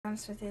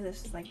honest with you,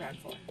 this is like round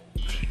 4.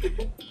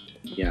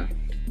 Yeah.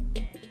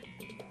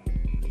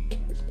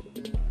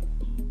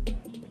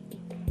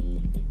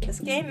 This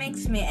game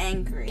makes me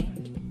angry.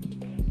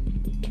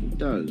 It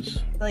does.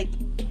 Like,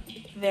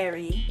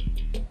 very.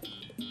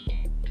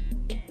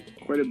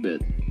 Quite a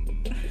bit.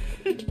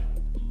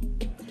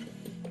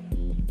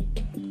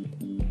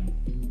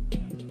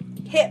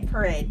 Hit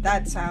parade.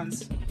 That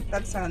sounds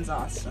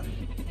awesome.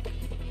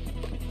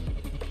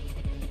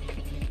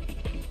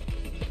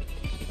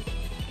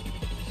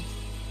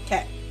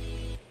 Okay.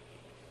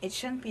 It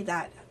shouldn't be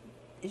that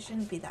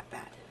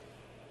bad.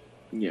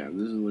 Yeah,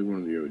 this is like one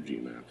of the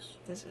OG maps.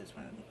 This is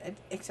one of the,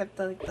 except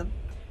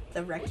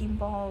the wrecking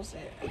balls.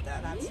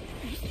 That's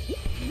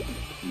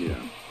Yeah.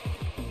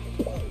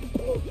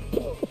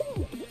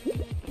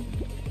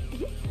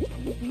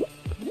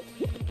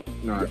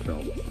 No, I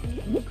fell.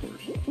 Of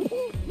course.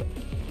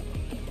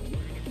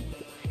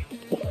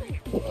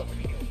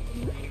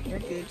 You're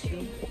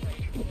Gucci.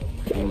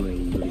 Only a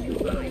little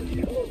bit behind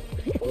you.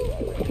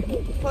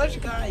 Push,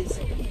 guys.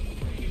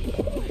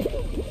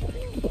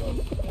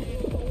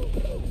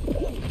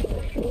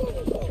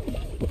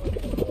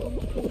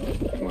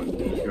 Come on,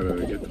 you just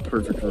gotta get the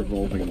perfect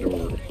revolving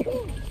door.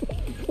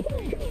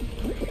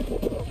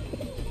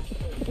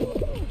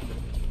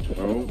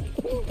 Oh.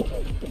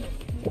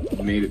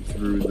 Made it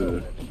through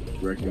the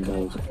wrecking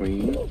balls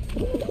clean. Oh,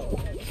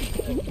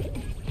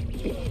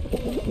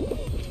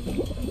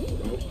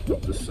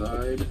 up the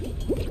side.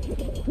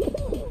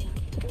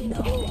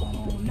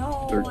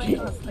 No.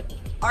 13.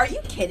 Are you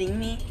kidding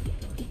me?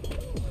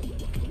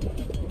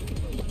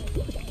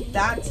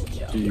 That's a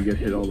joke. Did you get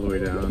hit all the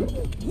way down?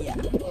 Yeah. I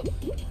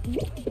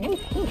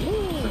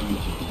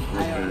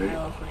don't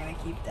know if we're gonna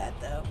keep that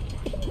though.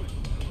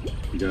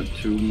 You got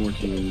 2 more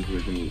teams.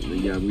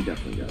 Yeah, we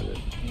definitely got it.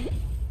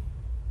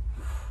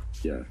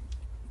 Yeah.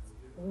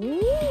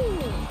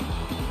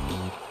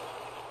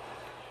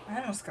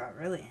 I almost got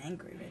really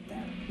angry right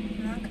there.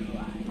 I'm not gonna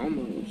lie.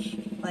 Almost.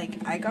 Like,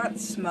 I got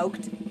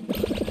smoked.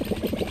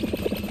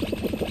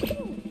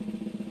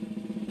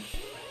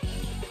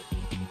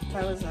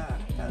 That was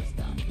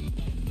dumb.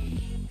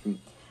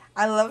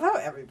 I love how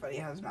everybody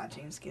has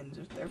matching skins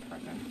with their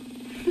partner.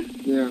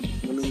 Yeah,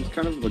 I mean, it's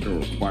kind of like a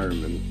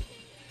requirement.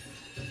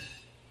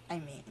 I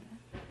mean,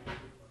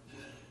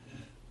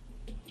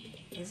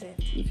 is it?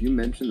 If you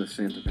mention the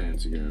Santa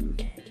pants again,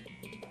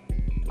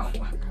 Oh,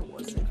 I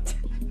wasn't.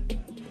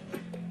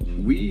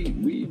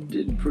 we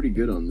did pretty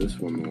good on this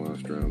one the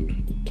last round.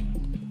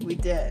 We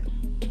did.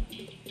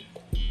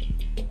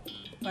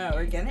 Wow,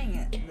 we're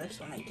getting this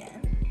one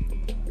again.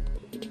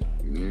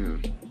 Yeah.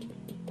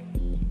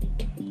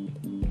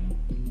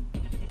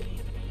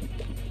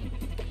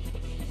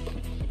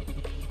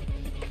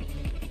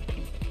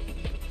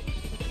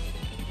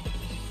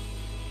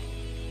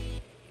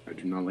 I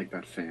do not like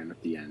that fan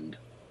at the end.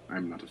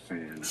 I'm not a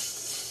fan.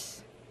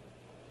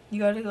 You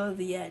gotta go to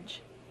the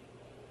edge.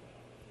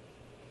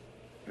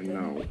 I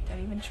know.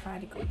 Don't even try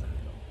to go to the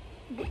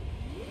middle.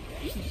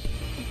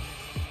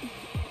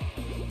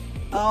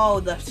 Oh,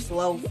 the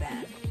slow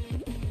fan.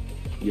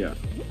 Yeah.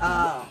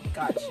 Oh,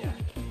 gotcha.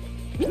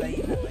 I thought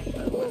you meant like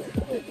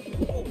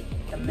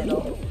the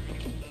middle.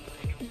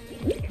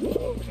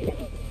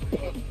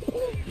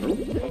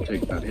 Nope, I'll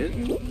take that hit.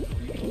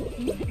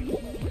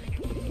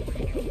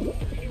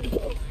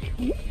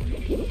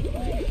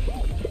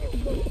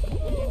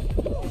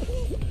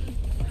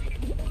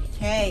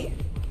 Hey,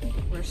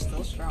 we're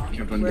still strong.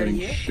 Kept on Where are getting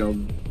you?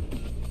 shoved.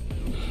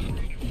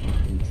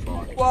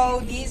 Whoa,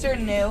 these are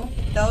new.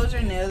 Those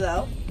are new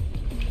though.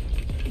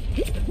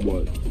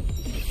 What?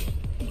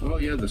 Oh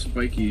yeah, the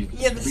spiky.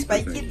 Yeah, the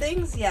squeaker spiky thing.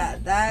 things? Yeah,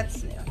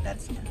 that's new.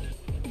 That's new.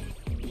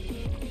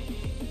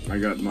 I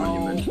got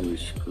monumentally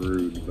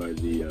screwed by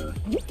the,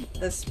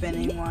 The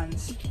spinning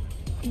ones.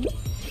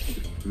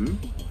 Hmm?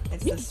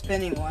 It's the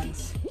spinning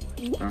ones.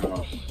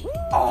 Oh.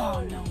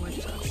 Oh no, I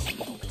got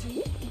smoked.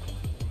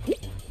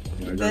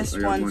 Yeah, I This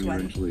got one's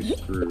monumentally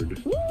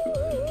screwed.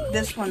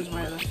 This one's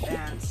where the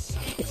fan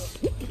sucks.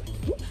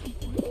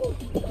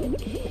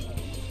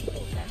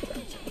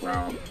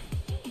 Wow.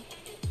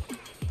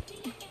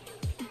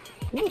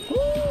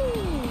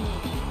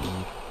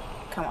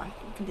 Come on,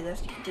 you can do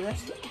this. You can do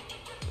this.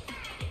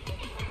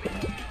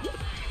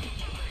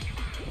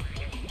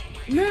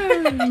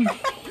 Yay!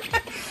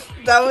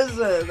 That was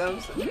a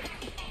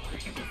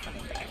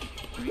funny guy.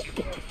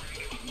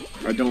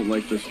 I don't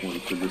like this one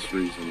for this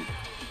reason.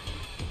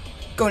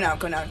 Go now,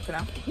 go now, go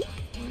now.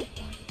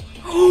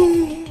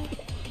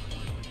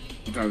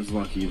 That was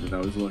lucky. That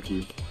was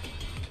lucky.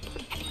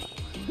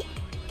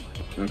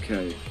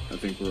 Okay, I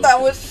think we're. That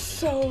okay. was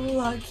so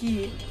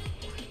lucky.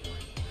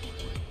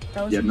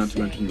 That was Yeah, not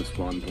to insane. mention the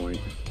spawn point.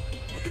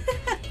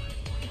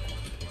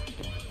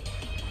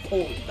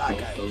 Oh, that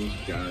guy. Those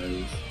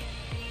guys.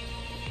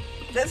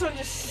 This one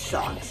just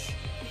sucks.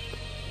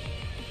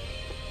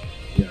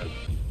 Yeah.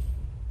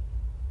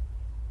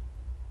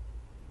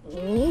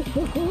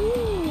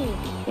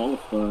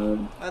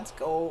 Qualified. Let's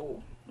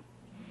go.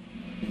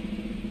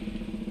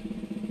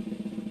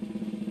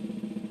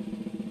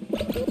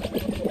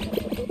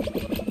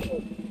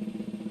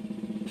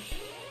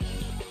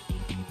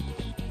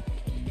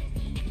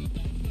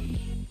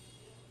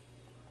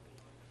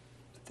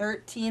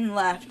 13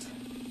 left.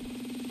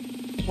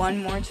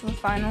 One more to the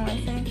final, I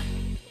think.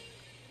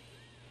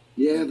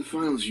 Yeah, the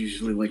final's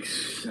usually like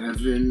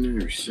 7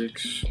 or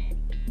 6.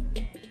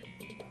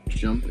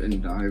 Jump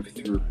and dive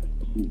through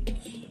hoops.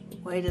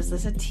 Wait, is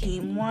this a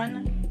team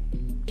one?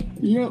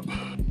 Yep.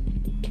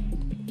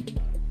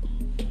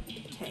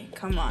 Okay,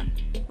 come on.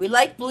 We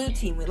like blue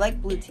team. We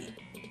like blue team.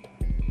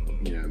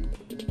 Yeah.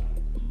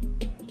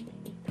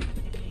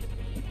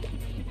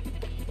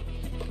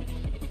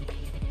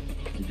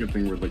 Good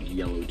thing we're like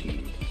yellow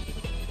team.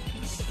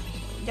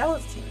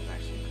 Yellow's team is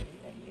actually pretty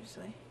good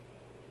usually.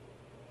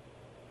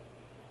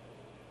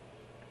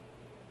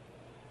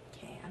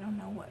 Okay, I don't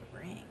know what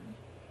ring.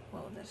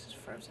 Well, this is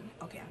frozen.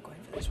 Okay, I'm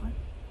going for this one.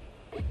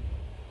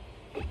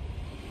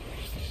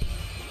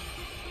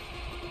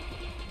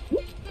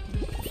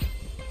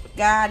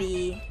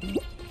 Gotti.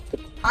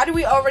 How do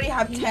we already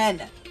have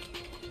 10?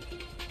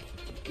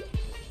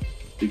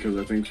 Because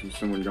I think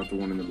someone got the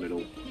one in the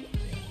middle.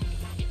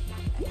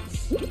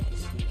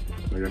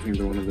 Like, I think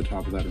the one at the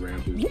top of that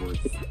ramp is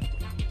worth.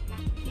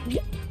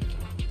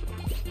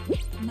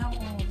 No,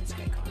 this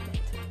guy got it.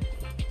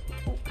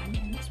 Oh, I'm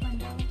in this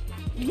window.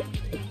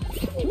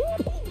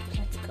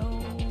 Let's go.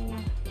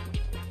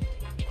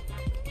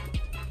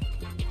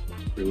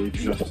 Really,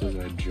 just as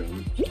I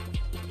jumped.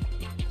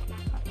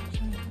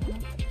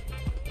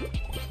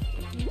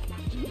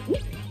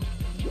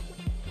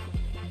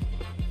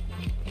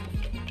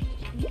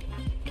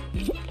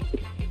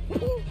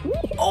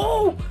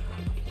 Oh!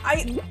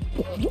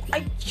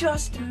 I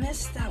just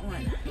missed that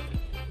one.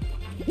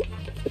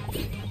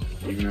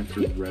 Even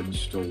after red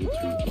stole he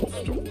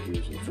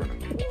was in front of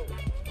me.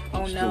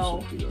 Oh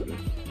no.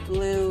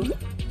 Blue.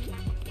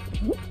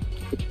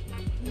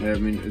 Yeah, I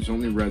mean, it's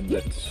only red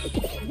that's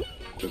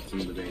in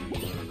the danger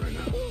zone right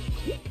now.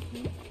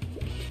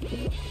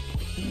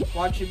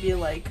 Watch it be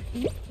like...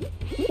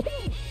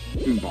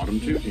 Bottom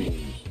 2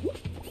 teams.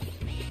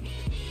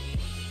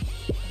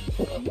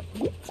 Can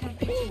I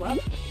pick you up?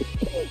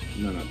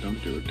 No,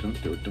 don't do it, don't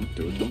do it, don't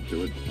do it, don't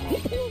do it. Oh.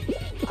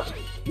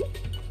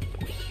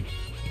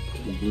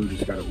 The blue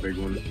just got a big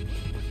one.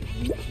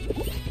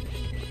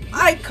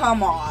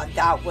 Come on,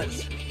 that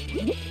was...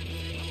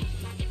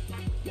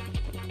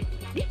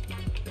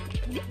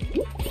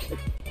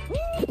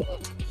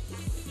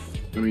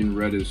 I mean,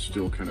 red is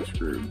still kind of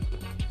screwed.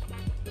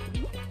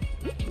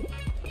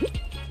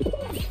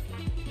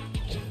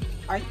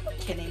 Are you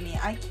kidding me?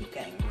 I keep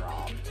getting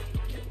robbed.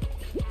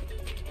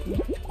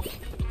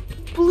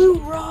 Blue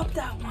robbed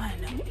that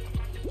one.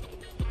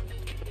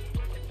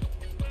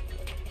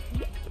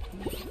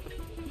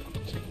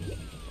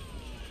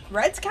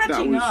 Red's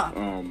catching up.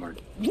 Oh my.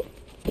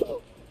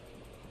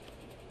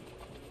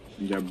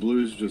 Yeah,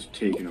 blue's just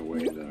taken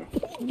away though.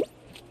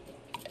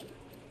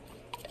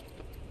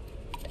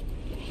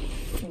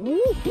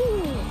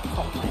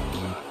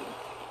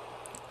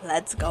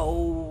 Let's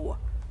go.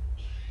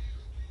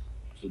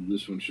 So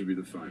this one should be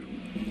the final.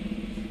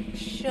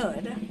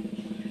 Should.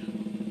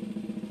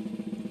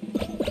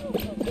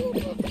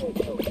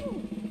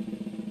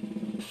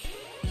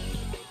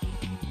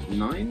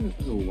 Nine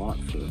is a lot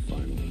for the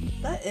final.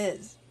 That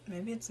is.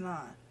 Maybe it's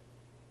not.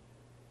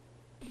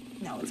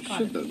 No, it's got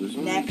Shit, though. There's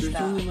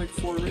only like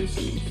 4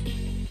 races.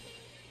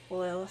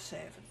 Well, let's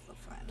say if it's the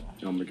final.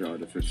 Oh my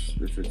god, if it's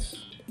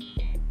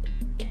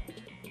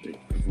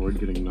avoid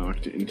getting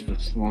knocked into the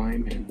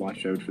slime and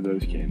watch out for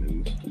those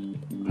cannons.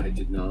 I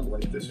did not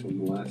like this one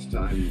the last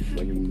time,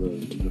 like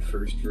in the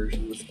first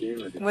version of this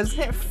game.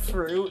 Wasn't it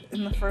fruit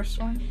in the first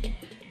one?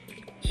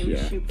 Did we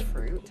shoot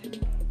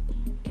fruit?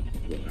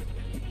 Yeah.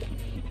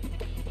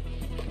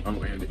 Oh,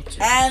 and it tips.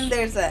 And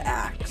there's an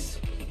axe.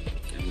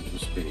 And there's a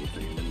spinny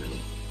thing in the middle.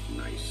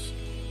 Nice.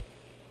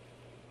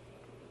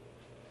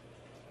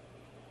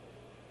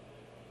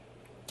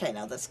 Okay,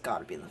 now that's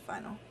gotta be the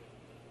final.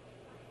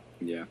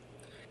 Yeah.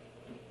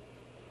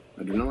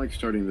 I do not like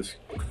starting this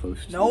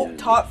close to Nope, the end.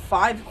 top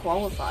 5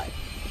 qualified.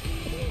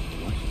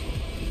 What?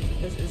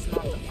 This is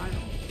not the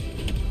final.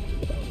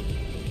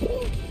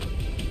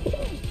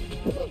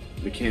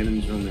 The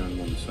cannon's only on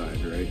one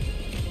side, right?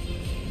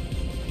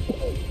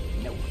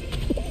 Nope.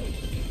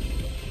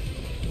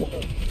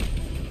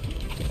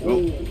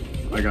 Oh,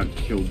 I got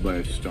killed by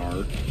a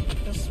star.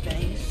 The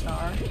spinning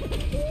star.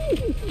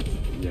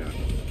 Yeah.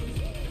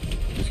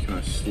 Just kind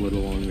of slid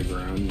along the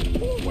ground and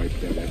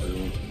wiped out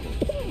everyone.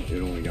 Well,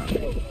 it only got me.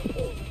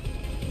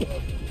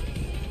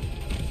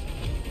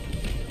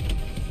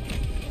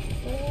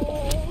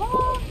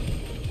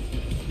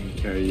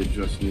 Okay, you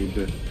just need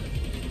to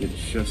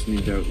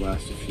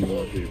outlast a few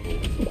more people.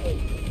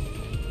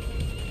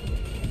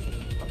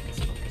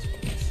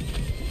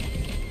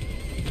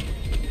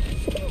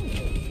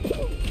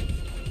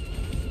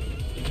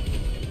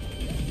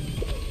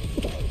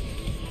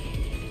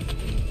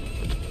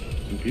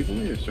 Some people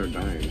need to start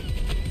dying.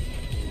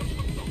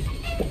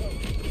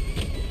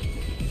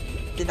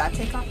 Did that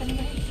take off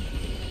anybody?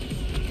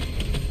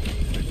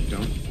 I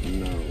don't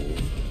know.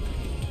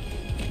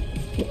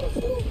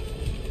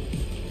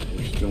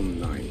 We're still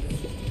 9th.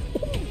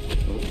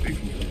 Oh, big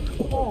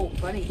one. Oh,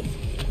 buddy.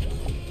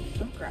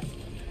 Don't grab me.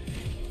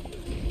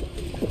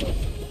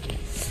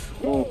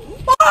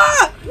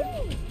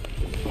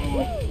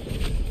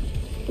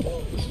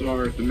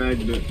 the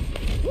magnet.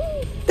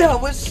 That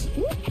was...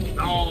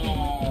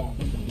 Oh!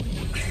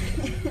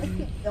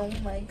 Oh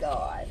my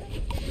god.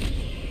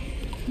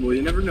 Well,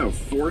 you never know.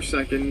 4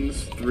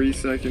 seconds, 3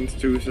 seconds,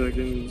 2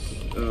 seconds,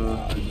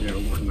 yeah,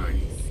 1/9.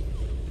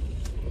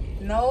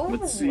 No.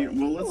 Let's see.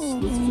 Well, let's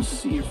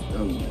just see if.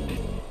 Oh, okay.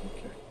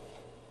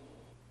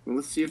 Well,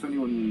 let's see if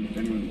anyone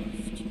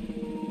left.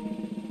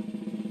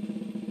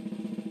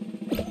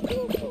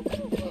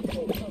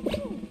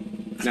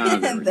 Nah,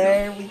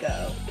 there we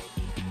go.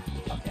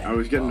 Okay. I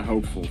was getting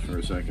hopeful for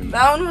a second.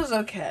 That one was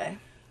okay.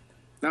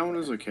 That one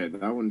was okay.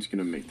 That one's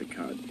gonna make the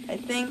cut. I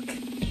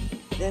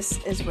think this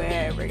is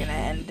where we're gonna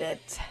end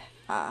it.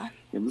 Yeah,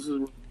 this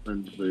is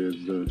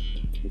the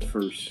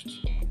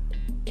first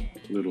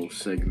little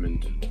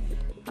segment.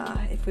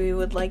 If we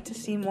would like to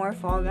see more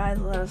Fall Guys,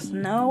 let us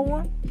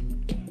know.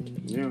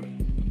 Yeah.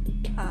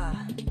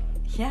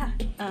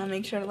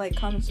 Make sure to like,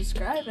 comment,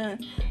 subscribe,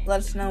 and let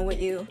us know what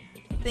you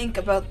think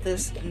about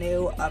this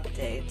new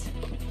update.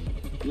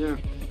 Yeah.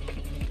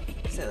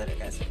 See you later,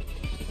 guys.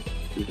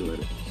 See you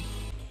later.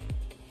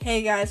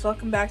 Hey guys,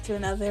 welcome back to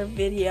another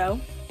video.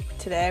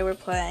 Today we're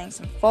playing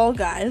some Fall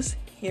Guys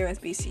here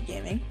with BC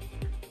Gaming.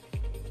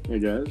 Hey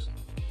guys.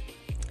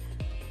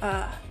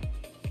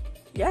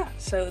 Yeah,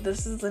 so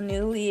this is the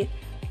newly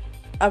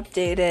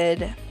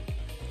updated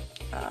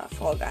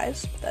Fall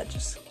Guys that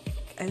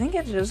I think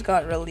it just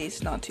got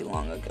released not too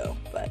long ago,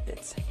 but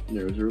it's...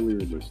 Yeah, it was earlier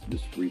this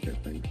week, I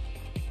think.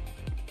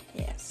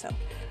 Yeah, so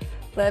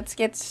let's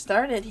get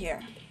started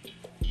here.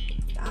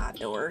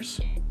 Doors.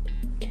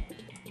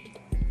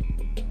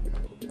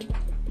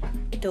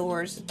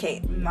 Doors.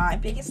 Okay, my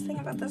biggest thing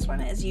about this one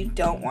is you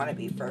don't want to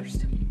be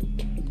first.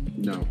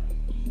 No.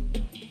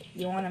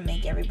 You want to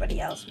make everybody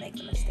else make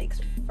the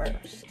mistakes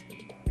first.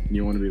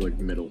 You want to be like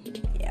middle.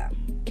 Yeah.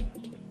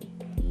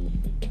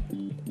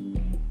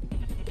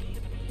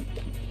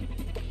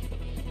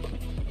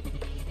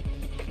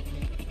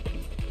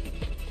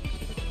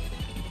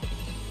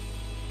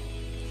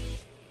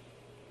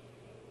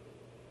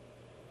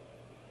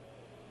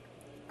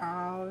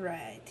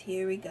 Alright,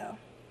 here we go.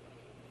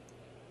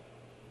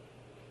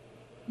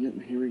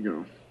 Yep, here we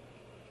go.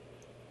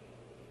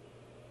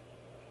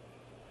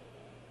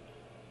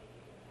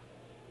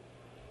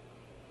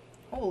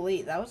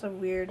 Holy, that was a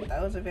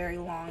very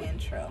long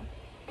intro.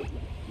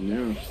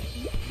 Yeah.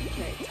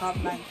 Okay, top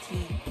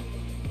 19.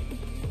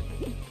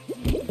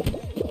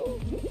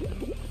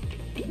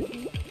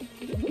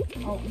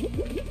 Oh.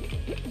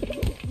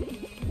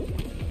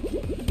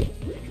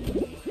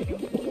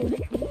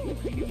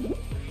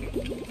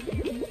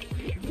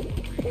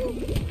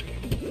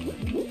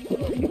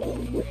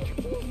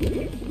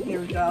 Here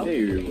we go.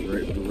 Hey,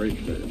 we're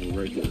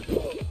right here.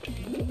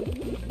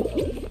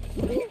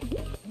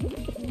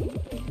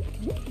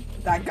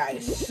 That guy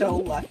is so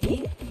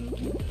lucky.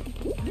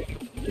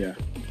 Yeah.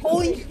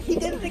 Holy, he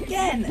did it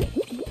again!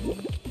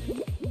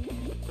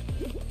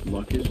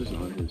 Luck is just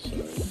on his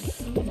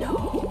side. No.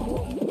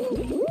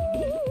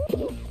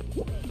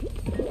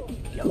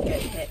 You'll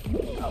get hit.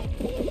 Oh,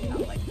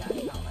 not like that,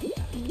 not like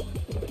that.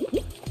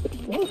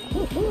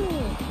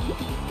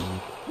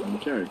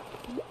 Okay.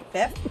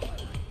 Fifth?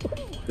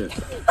 Fifth.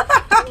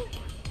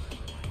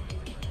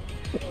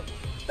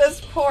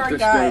 This poor This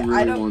guy, guy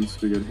really I don't... wants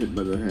to get hit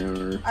by the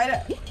hammer.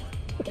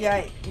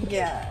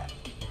 Yeah.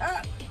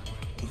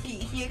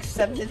 He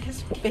accepted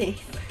his fate.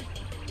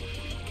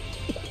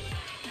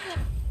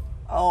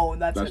 Oh,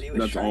 that's what he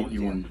was trying to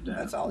do.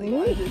 That's all he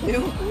wanted to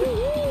do.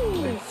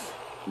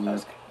 That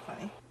was kind of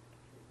funny.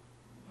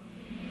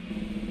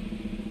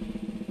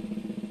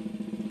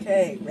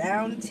 Okay,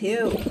 round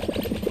 2.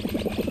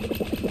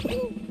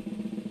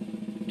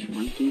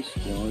 20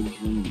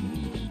 squads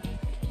remaining.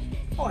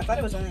 Oh, I thought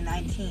it was only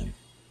 19.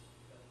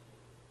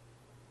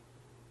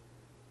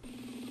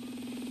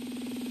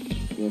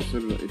 Well, it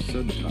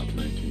said top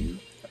 19.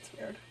 That's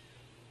weird.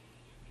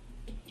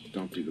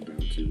 Don't be the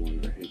bouncy one.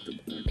 I hate the...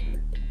 Okay.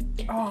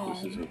 Oh.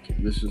 This is okay.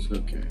 This is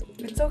okay.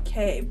 It's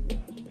okay.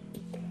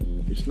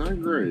 It's not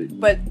great.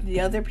 But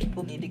the other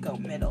people need to go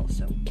middle,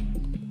 so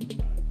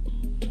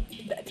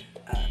that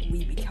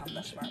we become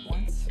the smart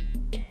ones.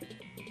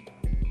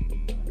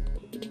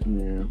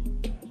 Yeah.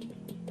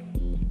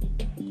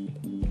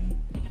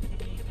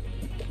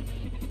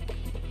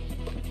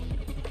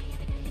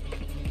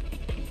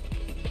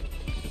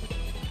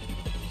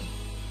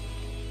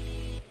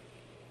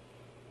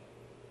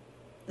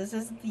 This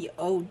is the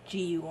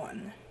OG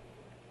one.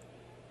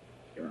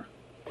 Yeah.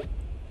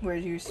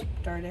 Where's you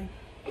starting?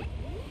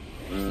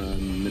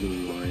 Middle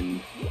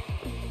line.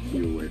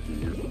 Few away from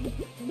you.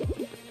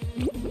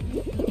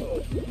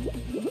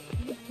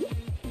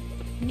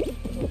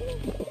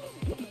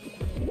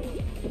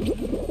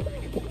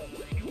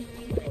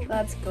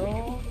 Let's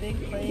go. Big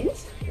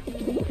plays.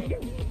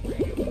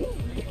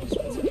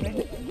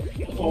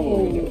 Oh,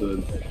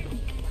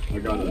 I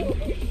got it.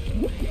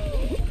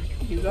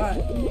 You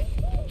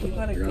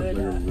got a good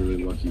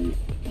really lucky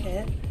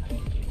hit.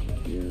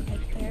 Yeah.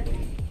 Right there.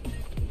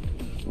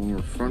 Well,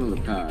 we're front of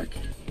the pack.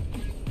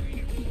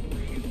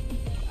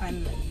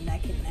 I'm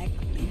neck and neck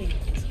leading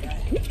with this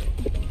guy.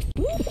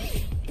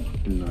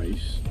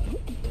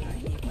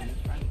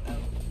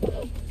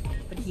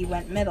 he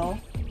went middle.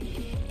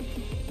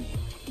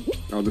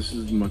 Oh, this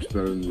is much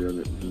better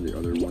than the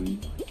other one.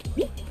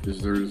 Because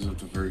there is a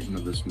version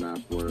of this map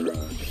where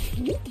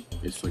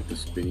it's like the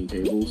spinning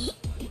tables.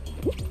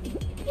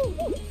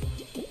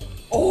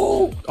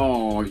 Oh!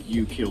 Oh,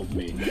 you killed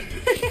me.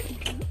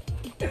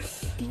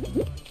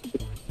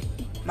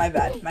 My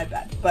bad.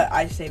 But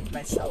I saved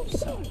myself,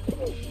 so.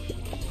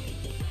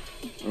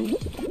 Oh.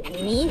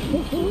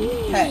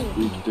 Okay,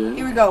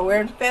 here we go.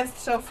 We're in 5th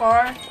so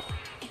far.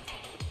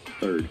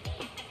 3rd.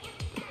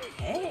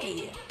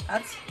 Hey,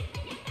 that's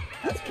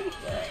pretty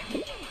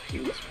good.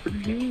 It's pretty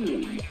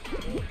good.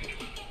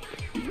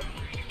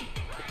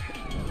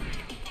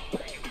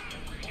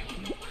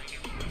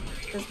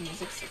 This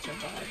music's such a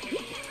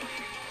vibe.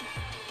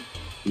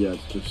 Yeah,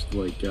 it's just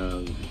like,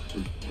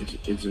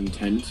 it's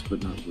intense,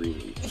 but not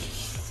really.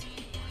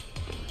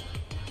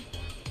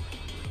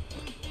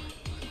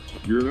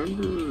 You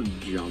remember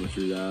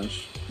Geometry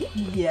Dash?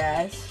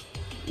 Yes.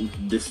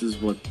 This is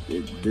what,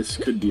 this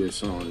could be a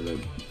song that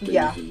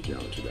is in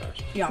Geometry Dash.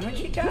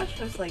 Geometry Dash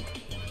was like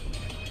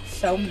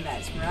so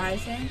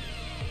mesmerizing.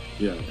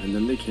 Yeah, and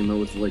then they came out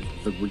with like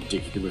the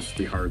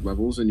ridiculously hard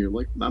levels, and you're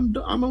like,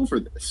 I'm over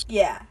this.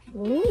 Yeah.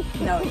 No,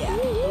 yeah.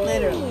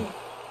 Literally.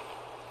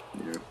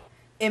 Yeah.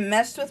 It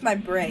messed with my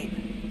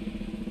brain.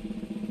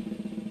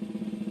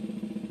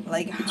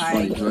 Like It's high.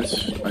 funny,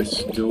 'cause I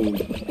still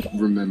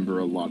remember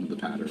a lot of the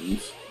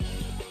patterns.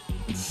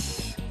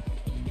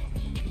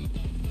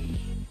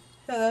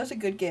 So that was a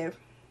good game.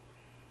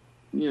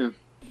 Yeah.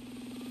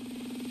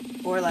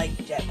 Or like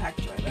Jetpack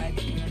Joyride.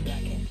 Do you remember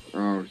that game?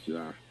 Oh,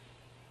 yeah.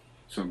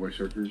 Subway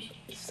Surfers.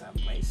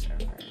 Subway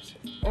Surfers.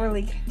 Or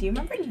like, do you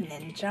remember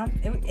Ninja?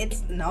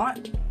 It's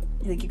not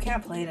like you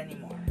can't play it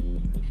anymore.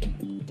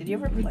 Did you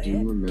ever play I do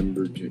it?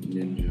 remember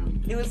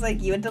Ninja. It was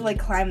like you had to like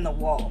climb the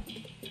wall,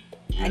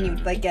 and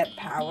you'd like get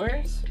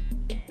powers.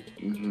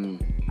 Mm-hmm.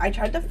 I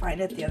tried to find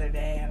it the other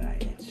day, and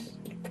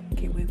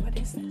okay, wait, what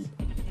is this?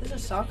 This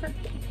is soccer?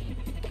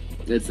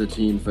 It's a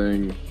team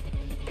thing.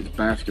 It's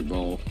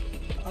basketball.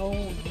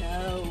 Oh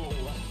no.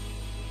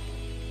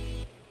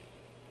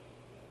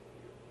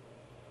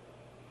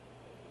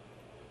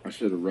 I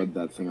should have read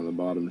that thing on the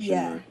bottom,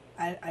 shouldn't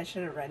I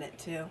should have read it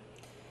too.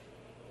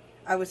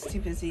 I was too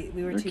busy.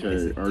 We were I? too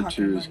busy Okay,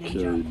 talking R2 about is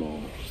carry Ninja.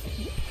 ball.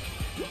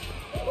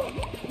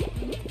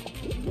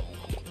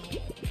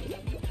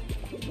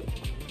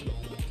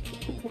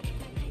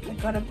 I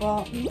got a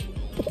ball.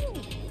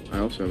 I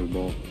also have a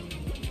ball.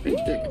 Hey,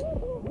 dick.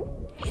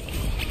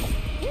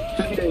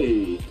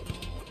 Hey!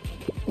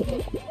 I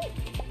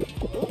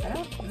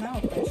don't know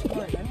if I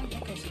scored. I don't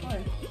think I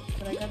scored,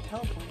 but I got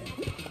teleported.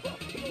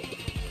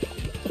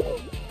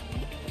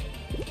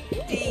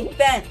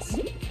 Defense!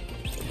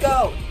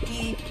 Go!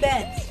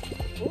 Defense!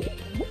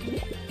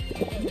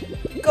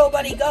 Go,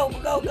 buddy! Go!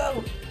 Go!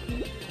 Go!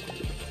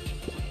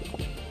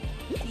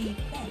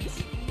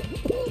 Defense!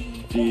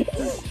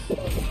 Defense.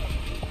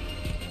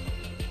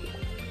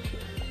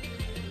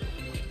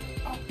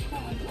 Oh,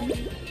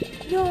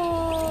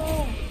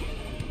 no!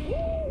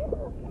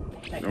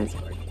 That Nope.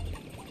 scored.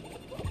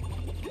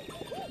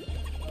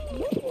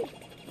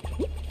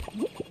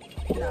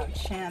 No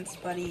chance,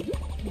 buddy.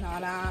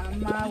 Not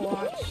on my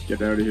watch.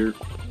 Get out of here.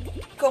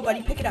 Go,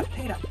 buddy. Pick it up.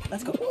 Pick it up.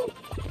 Let's go.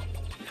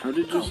 How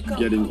did Go, just go,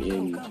 getting go, go,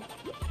 in... go.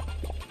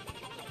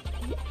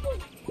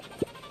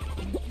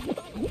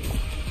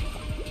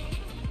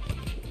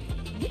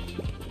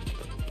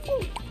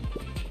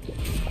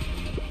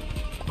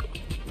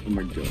 Oh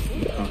my god.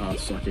 Haha,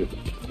 suck it.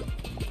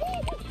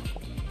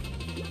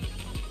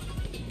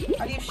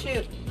 How do you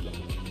shoot?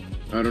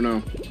 I don't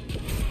know.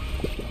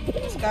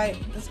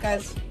 This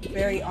guy's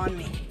very on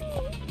me.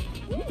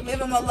 Leave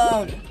him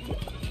alone.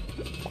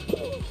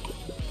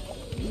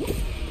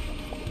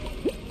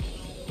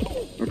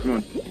 Oh, come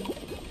on.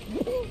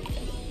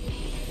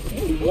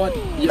 What?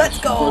 Yes, Let's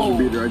go!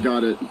 Buzzer beater, I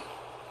got it.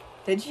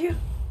 Did you?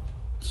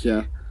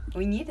 Yeah.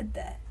 We needed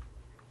that.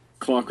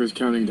 Clock was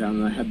counting down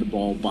and I had the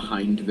ball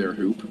behind their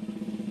hoop.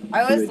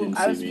 I So was they didn't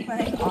I was see me.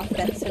 playing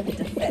offensive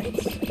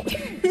defense.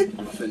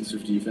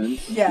 Offensive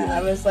defense? Yeah,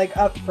 I was like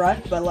up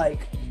front, but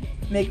like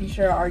making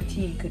sure our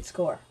team could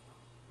score.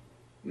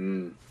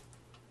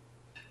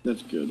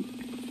 That's good.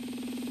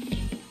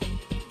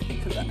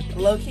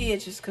 Low key,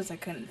 it's just because I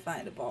couldn't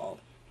find a ball.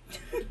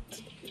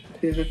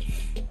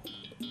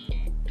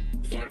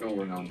 Final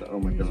round. Oh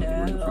my god,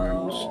 we're in the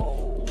finals.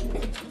 No.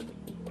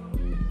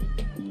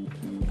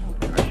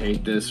 I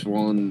hate this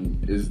one.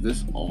 Is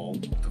this all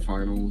the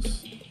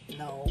finals?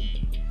 No.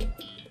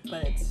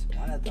 But it's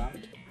one of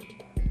them.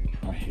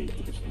 I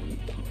hate this one.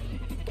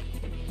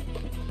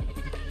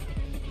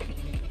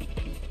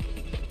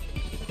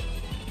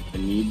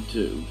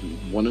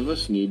 One of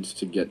us needs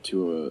to get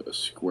to a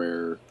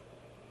square.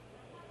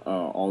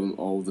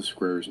 All of the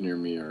squares near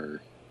me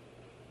are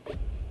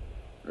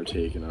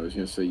taken. I was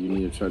gonna say you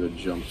need to try to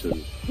jump to.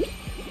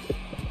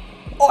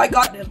 Oh, I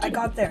got it! I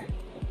got there.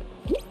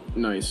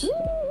 Nice.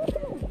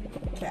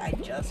 Okay, I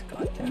just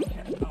got there.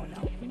 Okay. Oh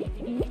no.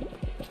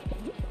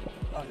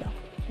 Oh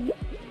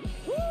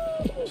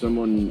no.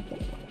 Someone.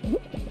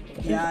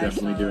 Yeah, I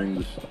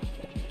definitely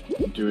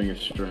saw. doing a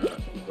strat,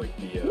 like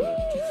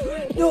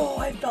the, No,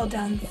 I fell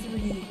down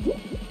 3.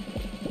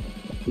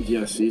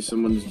 yeah, see,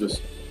 someone's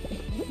just,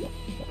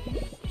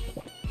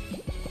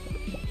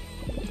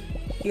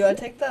 You gotta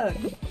take the...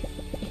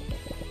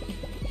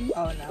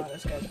 Oh no,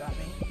 this guy's got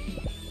me.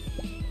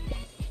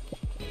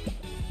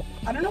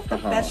 I don't know if the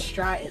best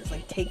strat is,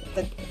 like,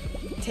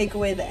 take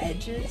away the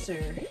edges,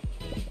 or...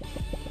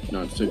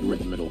 no, it's taken away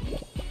the middle.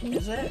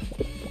 Is it?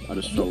 I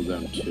just fell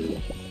down 2.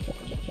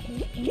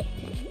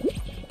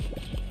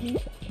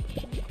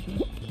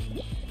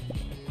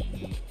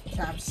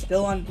 So I'm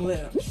still on blue.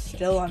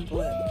 Still on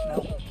blue.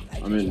 Nope.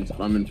 I'm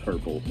in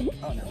purple.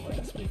 Oh no, we're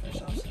gonna split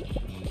ourselves.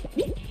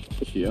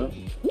 Kia?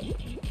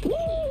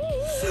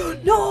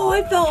 No,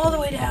 I fell all the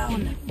way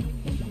down.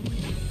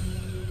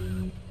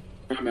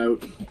 I'm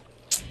out.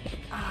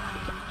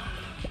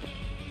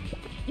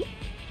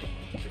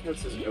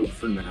 This is out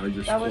for now.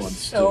 Your That was squad's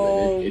so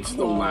still in it. It's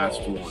the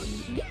last close.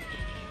 one.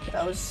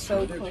 That was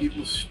so Are there close.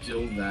 people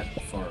still that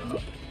far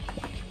up?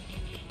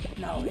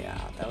 No, yeah,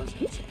 that was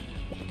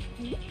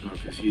insane. Oh,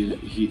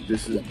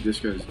 because this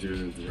guy's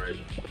doing it right.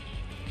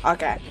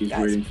 Okay, He's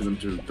guys. waiting for them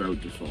to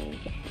about to fall.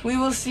 We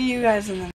will see you guys in the